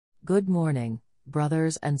Good morning,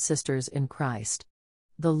 brothers and sisters in Christ.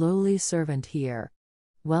 The lowly servant here.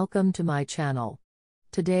 Welcome to my channel.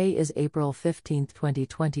 Today is April 15,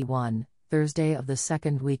 2021, Thursday of the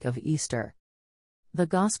second week of Easter. The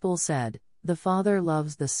Gospel said, "The Father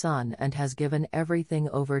loves the Son and has given everything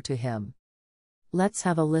over to him." Let's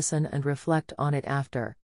have a listen and reflect on it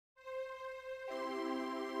after.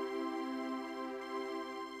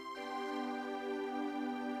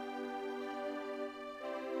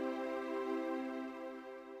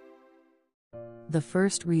 The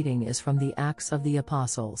first reading is from the Acts of the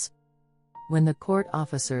Apostles. When the court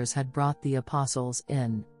officers had brought the apostles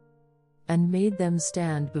in and made them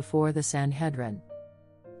stand before the Sanhedrin,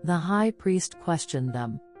 the high priest questioned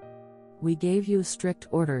them. "We gave you strict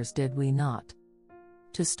orders, did we not?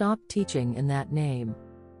 To stop teaching in that name.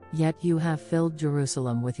 Yet you have filled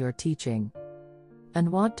Jerusalem with your teaching,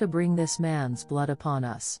 and want to bring this man's blood upon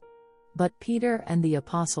us." But Peter and the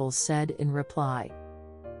apostles said in reply,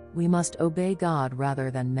 "We must obey God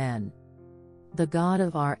rather than men. The God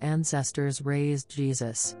of our ancestors raised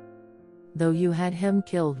Jesus. Though you had him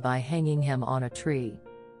killed by hanging him on a tree,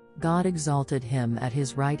 God exalted him at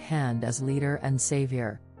his right hand as leader and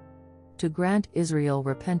savior, to grant Israel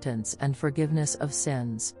repentance and forgiveness of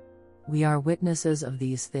sins. We are witnesses of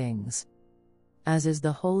these things, as is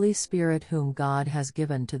the Holy Spirit whom God has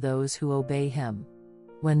given to those who obey him."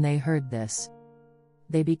 When they heard this,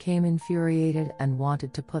 they became infuriated and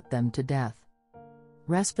wanted to put them to death.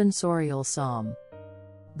 Responsorial Psalm.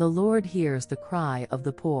 The Lord hears the cry of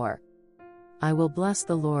the poor. I will bless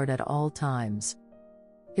the Lord at all times.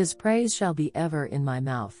 His praise shall be ever in my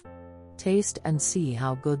mouth. Taste and see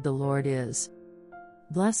how good the Lord is.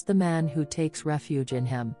 Bless the man who takes refuge in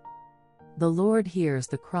him. The Lord hears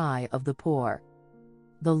the cry of the poor.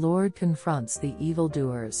 The Lord confronts the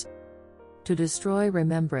evildoers, to destroy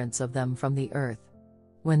remembrance of them from the earth.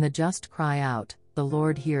 When the just cry out, the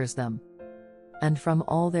Lord hears them, and from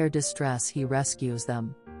all their distress he rescues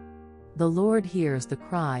them. The Lord hears the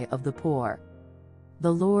cry of the poor.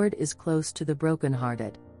 The Lord is close to the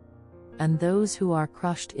brokenhearted, and those who are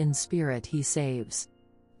crushed in spirit he saves.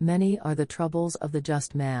 Many are the troubles of the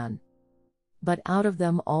just man, but out of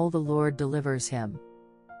them all the Lord delivers him.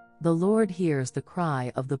 The Lord hears the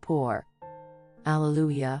cry of the poor.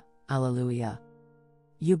 Alleluia, alleluia.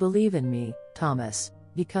 You believe in me, Thomas,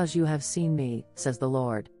 because you have seen me, says the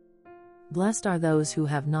Lord. Blessed are those who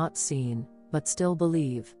have not seen, but still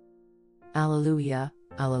believe. Alleluia,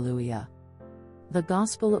 alleluia. The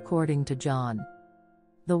Gospel according to John.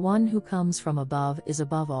 The one who comes from above is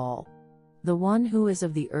above all. The one who is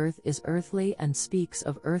of the earth is earthly and speaks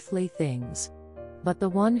of earthly things. But the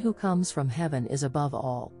one who comes from heaven is above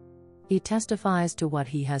all. He testifies to what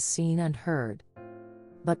he has seen and heard.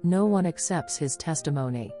 But no one accepts his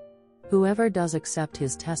testimony. Whoever does accept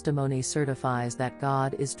his testimony certifies that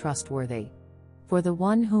God is trustworthy. For the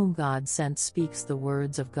one whom God sent speaks the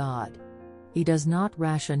words of God. He does not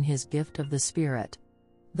ration his gift of the Spirit.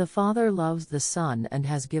 The Father loves the Son and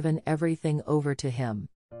has given everything over to him.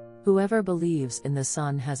 Whoever believes in the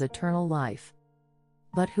Son has eternal life.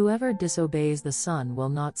 But whoever disobeys the Son will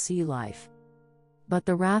not see life, but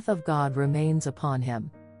the wrath of God remains upon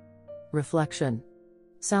him. Reflection.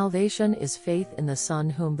 Salvation is faith in the Son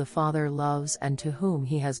whom the Father loves and to whom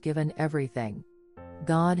he has given everything.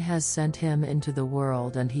 God has sent him into the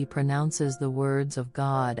world and he pronounces the words of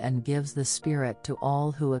God and gives the Spirit to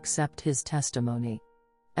all who accept his testimony.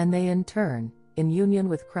 And they in turn, in union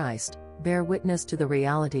with Christ, bear witness to the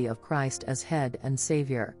reality of Christ as head and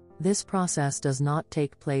Savior. This process does not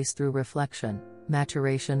take place through reflection,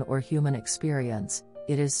 maturation or human experience.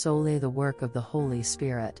 It is solely the work of the Holy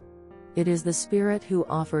Spirit. It is the Spirit who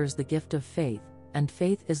offers the gift of faith, and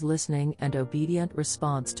faith is listening and obedient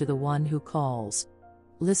response to the one who calls.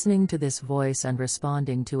 Listening to this voice and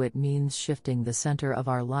responding to it means shifting the center of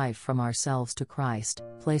our life from ourselves to Christ,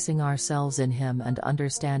 placing ourselves in him and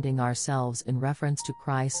understanding ourselves in reference to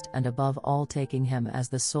Christ, and above all taking him as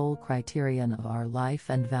the sole criterion of our life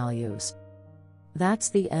and values. That's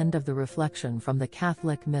the end of the reflection from the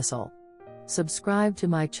Catholic Missal. Subscribe to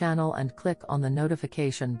my channel and click on the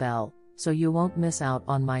notification bell, so you won't miss out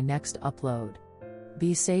on my next upload.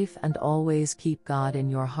 Be safe and always keep God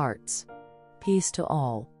in your hearts. Peace to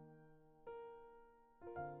all.